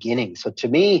from the beginning. So to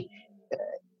me,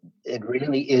 it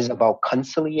really is about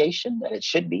conciliation, that it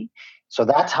should be. So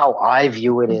that's how I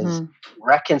view it, is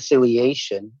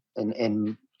reconciliation.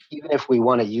 And even if we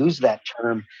want to use that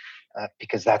term,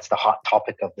 because that's the hot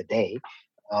topic of the day,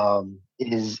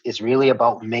 is really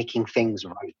about making things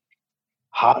right.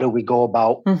 How do we go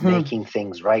about making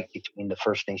things right between the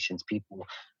First Nations people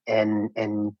and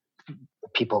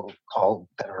people called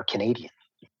that are Canadian?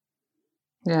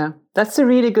 Yeah, that's a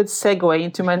really good segue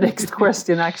into my next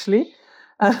question, actually.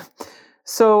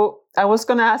 So I was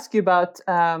going to ask you about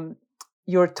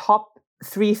your top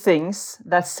 3 things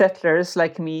that settlers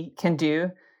like me can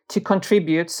do to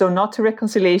contribute, so not to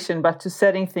reconciliation, but to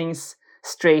setting things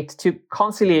straight, to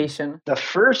conciliation. The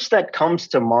first that comes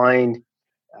to mind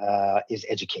is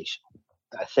education.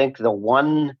 I think the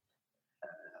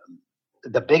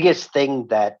biggest thing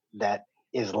that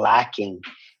is lacking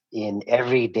in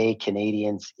everyday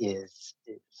Canadians is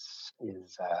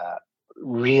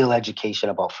real education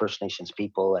about First Nations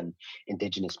people and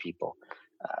Indigenous people.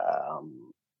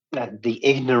 The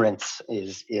ignorance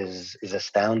is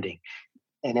astounding,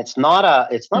 and it's not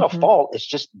a fault. It's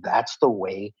just that's the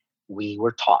way we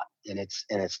were taught, and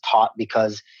it's taught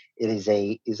because it is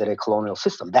a colonial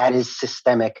system. That is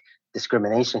systemic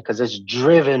discrimination because it's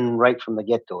driven right from the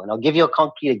get-go. And I'll give you a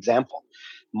concrete example.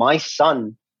 My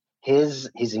son, he's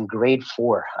in grade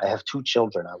 4. I have 2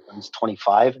 children. One's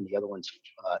 25 and the other one's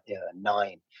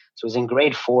 9. So he's in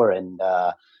grade 4, and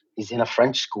he's in a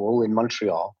French school in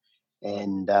Montreal.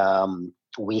 And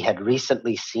we had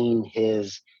recently seen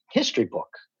his history book,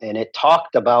 and it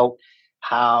talked about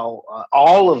how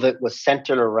all of it was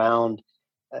centered around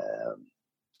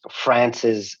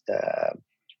France's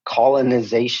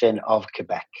colonization of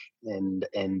Quebec and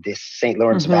this St.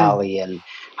 Lawrence Valley, and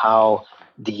how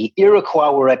the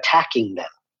Iroquois were attacking them,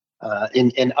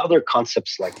 and other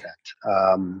concepts like that,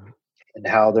 and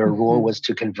how their role was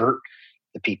to convert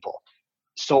the people.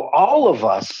 So all of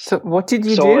us. So what did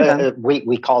you do then?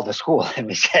 We called the school and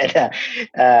we said,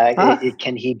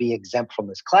 can he be exempt from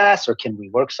this class, or can we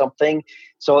work something?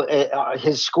 So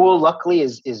his school, luckily,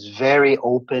 is very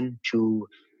open to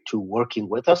working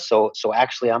with us. So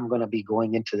actually, I'm going to be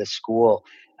going into the school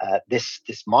this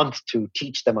month to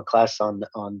teach them a class on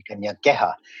Ganyak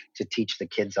Geha, to teach the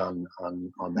kids on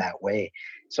that way.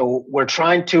 So we're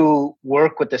trying to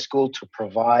work with the school to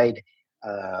provide,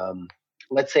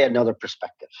 let's say, another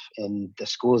perspective, and the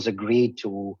school has agreed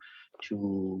to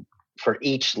for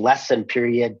each lesson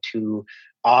period to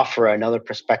offer another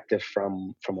perspective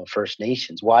from a First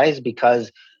Nations. Why? Is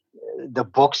because the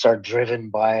books are driven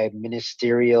by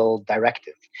ministerial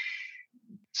directive.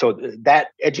 So that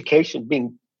education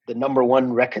being the number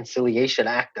one reconciliation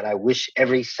act that I wish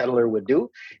every settler would do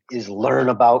is learn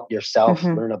about yourself,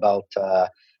 learn about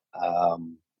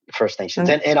First Nations.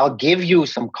 And I'll give you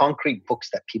some concrete books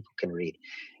that people can read.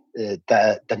 The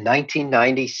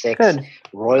 1996 Good.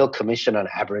 Royal Commission on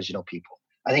Aboriginal People.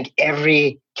 I think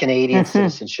every Canadian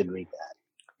citizen should read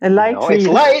that. A light read. It's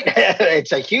light.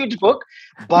 It's a huge book,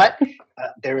 but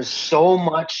there is so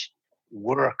much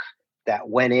work that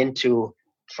went into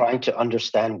trying to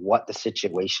understand what the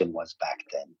situation was back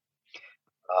then.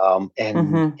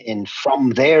 And from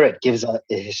there, it gives a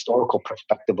historical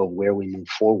perspective of where we move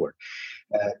forward.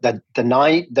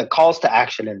 The calls to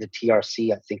action and the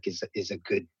TRC, I think, is a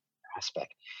good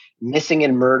aspect. Missing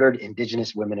and murdered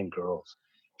Indigenous women and girls.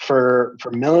 For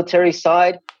military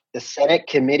side, the Senate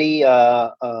Committee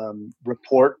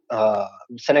report,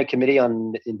 Senate Committee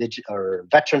on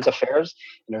Veterans Affairs,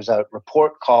 and there's a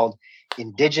report called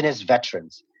Indigenous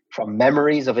Veterans: From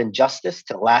Memories of Injustice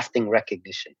to Lasting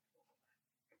Recognition.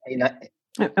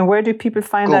 And where do people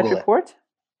find that report?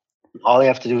 All you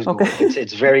have to do is Google it.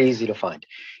 It's very easy to find.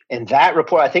 And that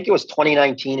report, I think it was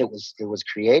 2019, it was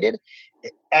created.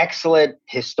 Excellent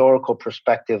historical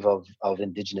perspective of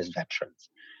Indigenous veterans.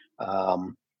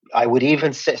 I would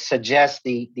even suggest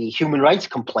the human rights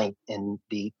complaint and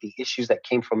the issues that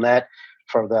came from that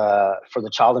for the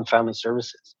Child and Family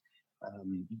Services.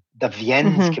 The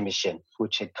Viens Commission,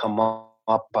 which had come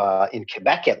up in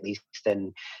Quebec at least,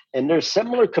 and there's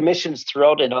similar commissions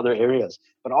throughout in other areas.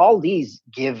 But all these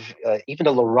give, even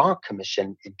the Laurent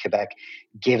Commission in Quebec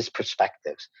gives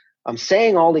perspectives. I'm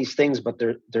saying all these things, but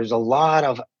there's a lot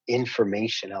of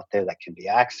information out there that can be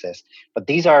accessed. But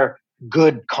these are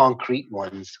good, concrete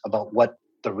ones about what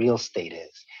the real state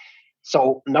is.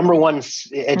 So number one,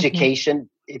 education.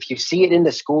 If you see it in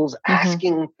the schools,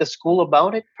 asking the school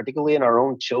about it, particularly in our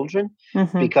own children,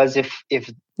 because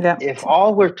if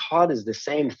all we're taught is the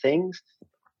same things,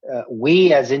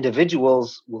 we as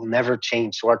individuals will never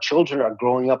change. So our children are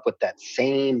growing up with that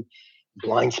same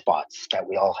blind spots that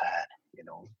we all had,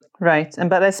 Right.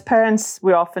 But as parents,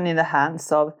 we're often in the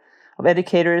hands of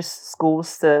educators,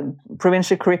 schools, the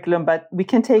provincial curriculum, but we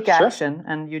can take action,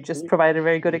 and you just provide a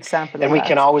very good example. And we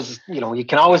can always, you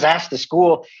can always ask the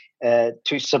school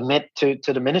to submit to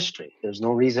the ministry. There's no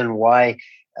reason why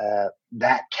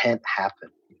that can't happen,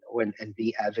 and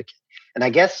be advocate. And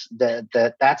I guess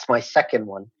that's my second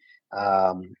one,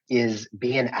 is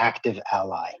be an active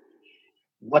ally.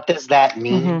 What does that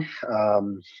mean?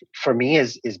 For me,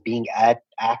 is being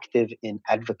active in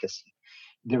advocacy.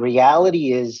 The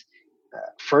reality is,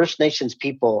 First Nations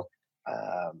people,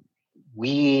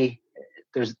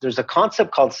 there's a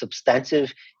concept called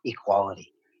substantive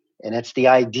equality, and it's the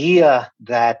idea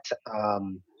that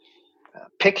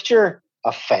picture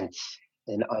a fence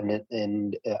and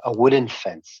a wooden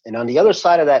fence, and on the other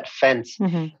side of that fence,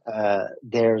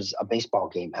 there's a baseball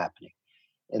game happening,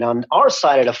 and on our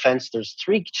side of the fence, there's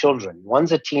 3 children.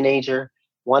 One's a teenager,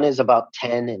 one is about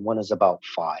 10, and one is about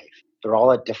 5. They're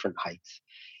all at different heights.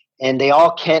 And they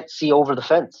all can't see over the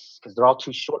fence because they're all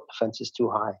too short. The fence is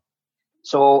too high.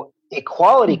 So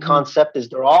equality concept is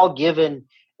they're all given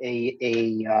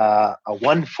a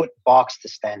 1-foot box to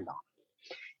stand on.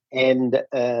 And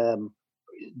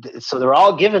so they're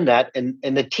all given that. And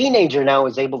the teenager now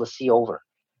is able to see over.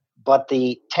 But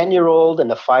the 10-year-old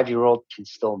and the 5-year-old can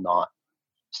still not.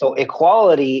 So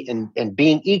equality and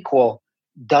being equal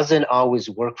doesn't always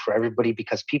work for everybody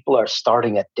because people are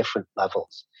starting at different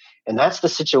levels. And that's the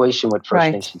situation with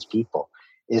First Nations people,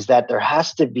 is that there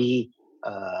has to be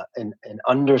an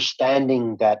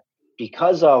understanding that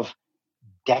because of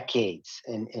decades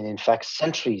and in fact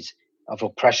centuries of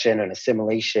oppression and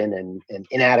assimilation and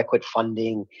inadequate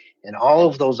funding and all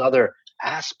of those other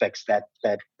aspects that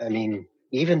I mean,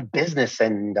 even business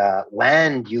and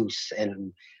land use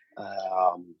and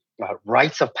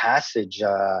rites of passage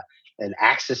and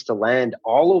access to land,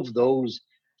 all of those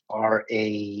are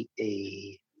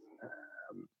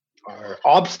are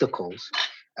obstacles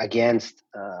against,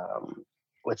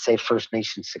 let's say, First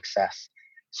Nation success.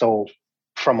 So,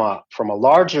 from a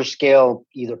larger scale,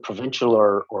 either provincial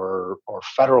or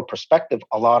federal perspective,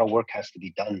 a lot of work has to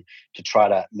be done to try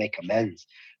to make amends.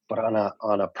 But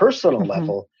on a personal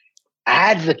level,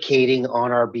 advocating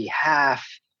on our behalf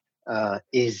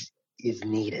is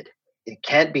needed. It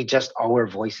can't be just our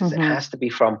voices. It has to be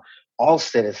from all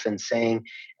citizens saying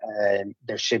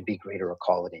there should be greater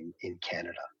equality in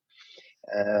Canada.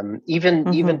 Even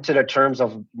to the terms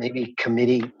of maybe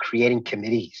creating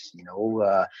committees.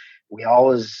 We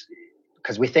always,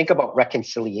 because we think about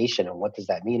reconciliation and what does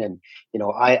that mean, and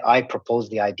I propose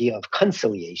the idea of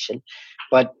conciliation,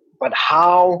 but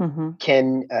how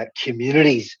can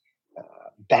communities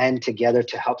band together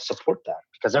to help support that?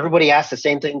 Because everybody asks the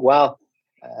same thing. Well,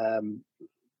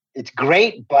 it's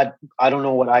great, but I don't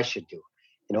know what I should do.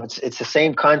 It's the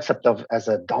same concept as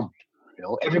a dump.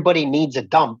 Everybody needs a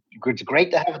dump. It's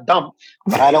great to have a dump,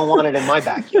 but I don't want it in my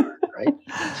backyard, right?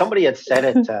 Somebody had said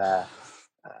it,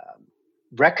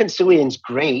 reconciliation is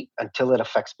great until it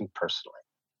affects me personally.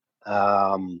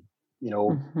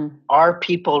 Are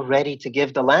people ready to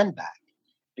give the land back?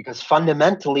 Because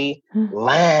fundamentally,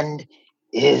 land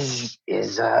is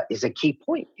a key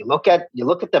point. You look at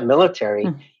the military,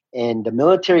 and the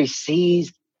military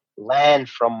seized land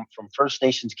from First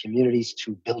Nations communities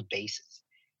to build bases.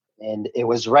 And it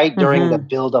was right during the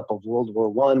buildup of World War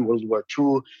I, World War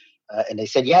II. And they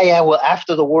said, well,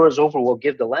 after the war is over, we'll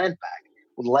give the land back.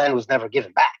 Well, the land was never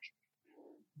given back.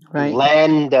 Right.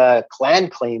 Land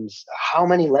claims, how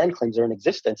many land claims are in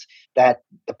existence that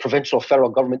the provincial federal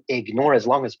government ignore as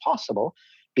long as possible,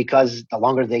 because the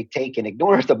longer they take and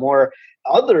ignore, the more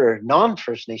other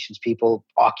non-First Nations people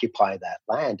occupy that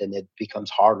land, and it becomes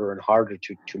harder and harder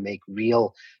to make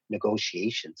real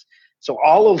negotiations. So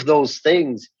all of those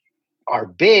things are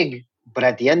big, but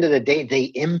at the end of the day,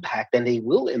 they impact, and they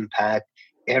will impact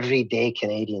everyday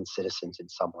Canadian citizens in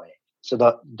some way. So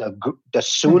the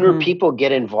sooner people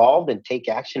get involved and take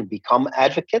action, become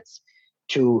advocates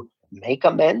to make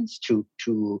amends, to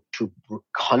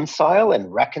reconcile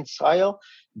and reconcile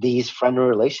these friendly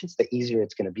relations, the easier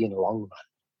it's going to be in the long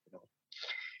run.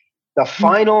 The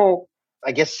final,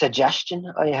 I guess,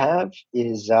 suggestion I have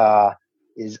is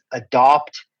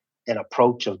adopt an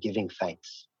approach of giving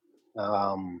thanks.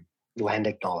 Land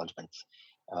acknowledgements.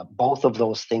 Both of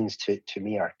those things to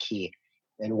me are key.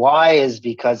 And why is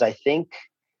because I think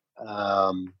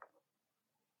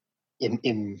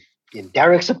in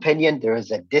Derek's opinion, there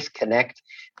is a disconnect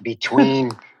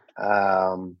between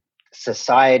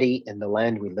society and the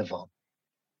land we live on.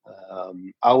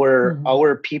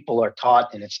 Our people are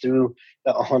taught, and it's through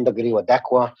the Ahondagiri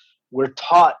Wadekwa, we're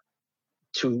taught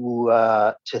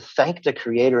to thank the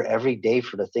Creator every day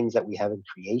for the things that we have in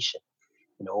creation.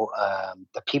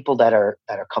 The people that are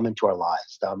coming into our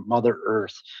lives, the Mother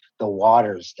Earth, the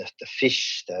waters, the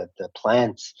fish, the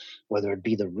plants, whether it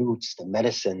be the roots, the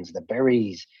medicines, the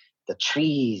berries, the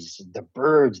trees, the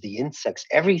birds, the insects,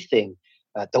 everything,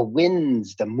 the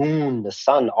winds, the moon, the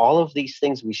sun, all of these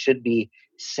things we should be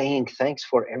saying thanks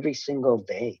for every single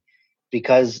day.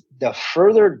 Because the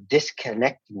further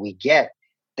disconnected we get,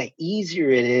 the easier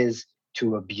it is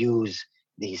to abuse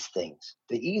these things,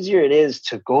 the easier it is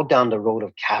to go down the road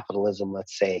of capitalism,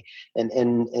 let's say, and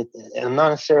I'm not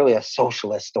necessarily a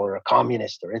socialist or a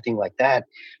communist or anything like that,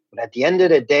 but at the end of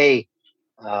the day,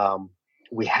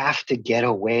 we have to get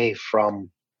away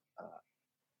from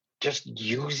just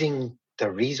using the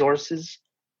resources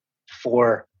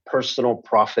for personal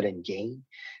profit and gain,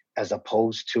 as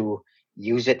opposed to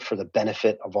use it for the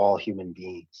benefit of all human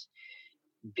beings.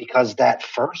 Because that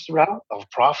first route of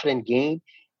profit and gain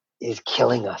is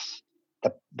killing us.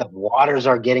 The waters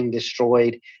are getting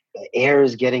destroyed. The air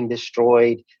is getting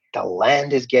destroyed. The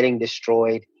land is getting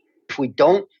destroyed. If we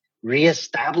don't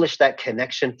reestablish that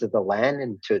connection to the land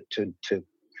and to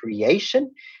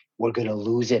creation, we're going to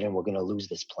lose it, and we're going to lose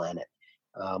this planet.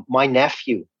 My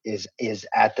nephew is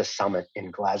at the summit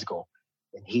in Glasgow,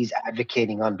 and he's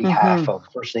advocating on behalf of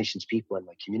First Nations people in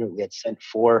my community. We had sent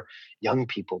 4 young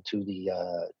people to the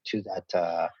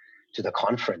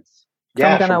conference. From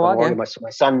Kahnawake. My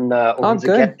son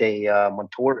Ogunzagete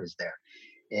Montour is there,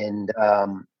 and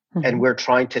we're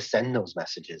trying to send those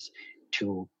messages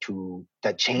to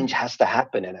that change has to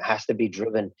happen, and it has to be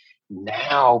driven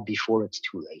now before it's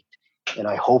too late. And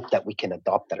I hope that we can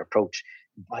adopt that approach.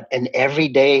 But an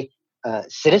everyday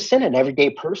citizen, an everyday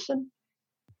person.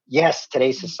 Yes,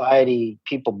 today's society,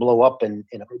 people blow up and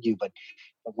argue, but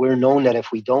we're known that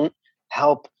if we don't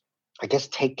help, I guess,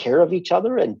 take care of each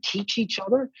other and teach each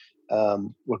other,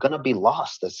 we're going to be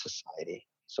lost as society.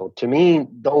 So to me,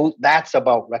 though, that's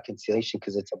about reconciliation,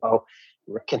 because it's about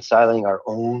reconciling our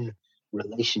own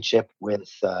relationship with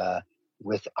our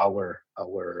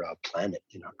planet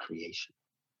in our creation.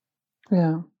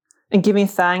 Yeah, and giving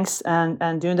thanks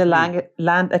and doing the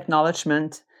land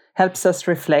acknowledgement helps us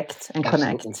reflect and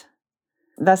connect.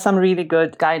 That's some really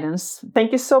good guidance.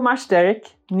 Thank you so much, Derek.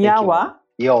 Nyawa.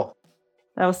 Yo.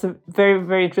 That was a very,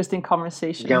 very interesting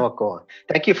conversation.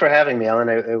 Thank you for having me, Ellen.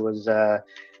 It was.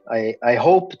 I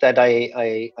hope that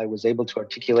I was able to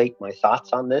articulate my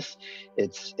thoughts on this.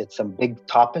 It's some big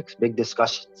topics, big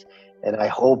discussions, and I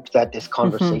hope that this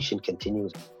conversation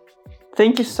continues.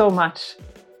 Thank you so much.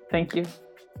 Thank you.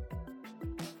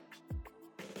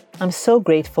 I'm so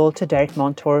grateful to Derek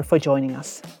Montour for joining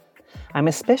us. I'm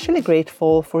especially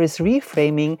grateful for his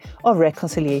reframing of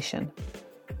reconciliation.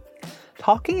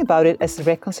 Talking about it as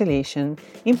reconciliation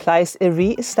implies a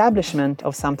re-establishment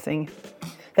of something,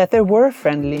 that there were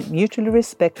friendly, mutually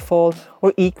respectful,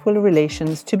 or equal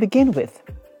relations to begin with.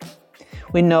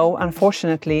 We know,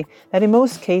 unfortunately, that in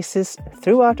most cases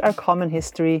throughout our common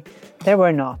history, there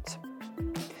were not.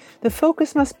 The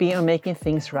focus must be on making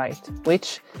things right,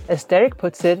 which, as Derek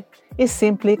puts it, is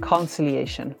simply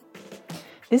conciliation.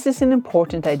 This is an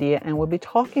important idea, and we'll be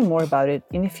talking more about it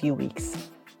in a few weeks.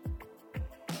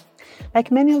 Like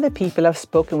many of the people I've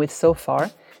spoken with so far,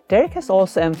 Derek has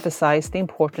also emphasized the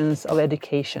importance of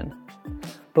education,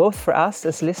 both for us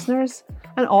as listeners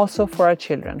and also for our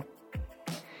children.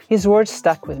 His words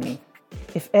stuck with me.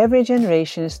 If every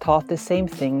generation is taught the same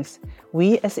things,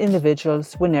 we as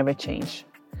individuals will never change.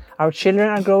 Our children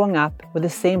are growing up with the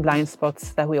same blind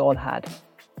spots that we all had.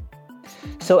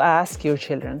 So ask your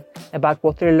children about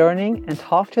what they're learning and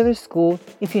talk to their school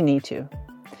if you need to.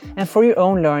 And for your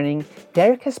own learning,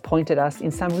 Derek has pointed us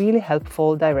in some really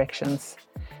helpful directions.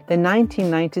 The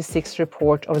 1996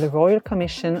 report of the Royal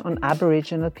Commission on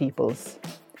Aboriginal Peoples,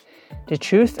 the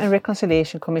Truth and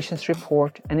Reconciliation Commission's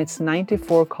report and its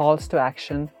 94 calls to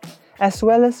action, as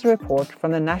well as the report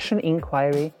from the National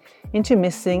Inquiry into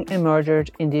Missing and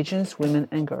Murdered Indigenous Women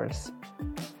and Girls.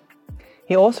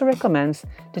 He also recommends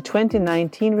the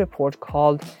 2019 report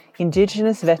called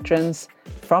Indigenous Veterans: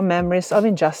 From Memories of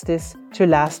Injustice to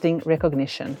Lasting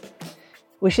Recognition,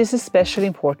 which is especially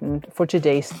important for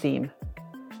today's theme.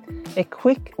 A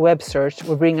quick web search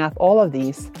will bring up all of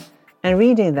these, and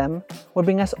reading them will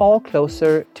bring us all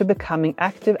closer to becoming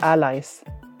active allies,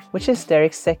 which is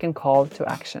Derek's second call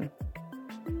to action.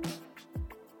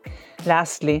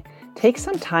 Lastly, take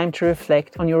some time to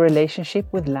reflect on your relationship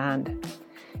with land.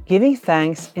 Giving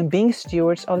thanks and being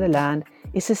stewards of the land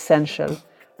is essential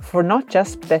for not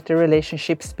just better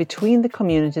relationships between the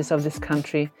communities of this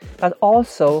country, but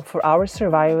also for our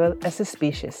survival as a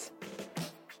species.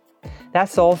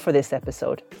 That's all for this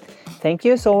episode. Thank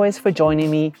you as always for joining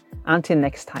me. Until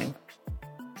next time.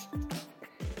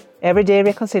 Everyday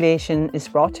Reconciliation is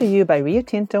brought to you by Rio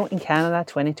Tinto in Canada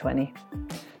 2020.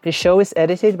 The show is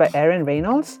edited by Aaron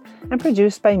Reynolds and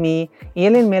produced by me,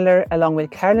 Elin Miller, along with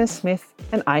Carolyn Smith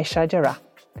and Aisha Jarrah.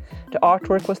 The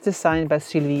artwork was designed by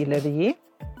Sylvie Levier,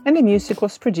 and the music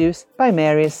was produced by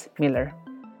Marius Miller.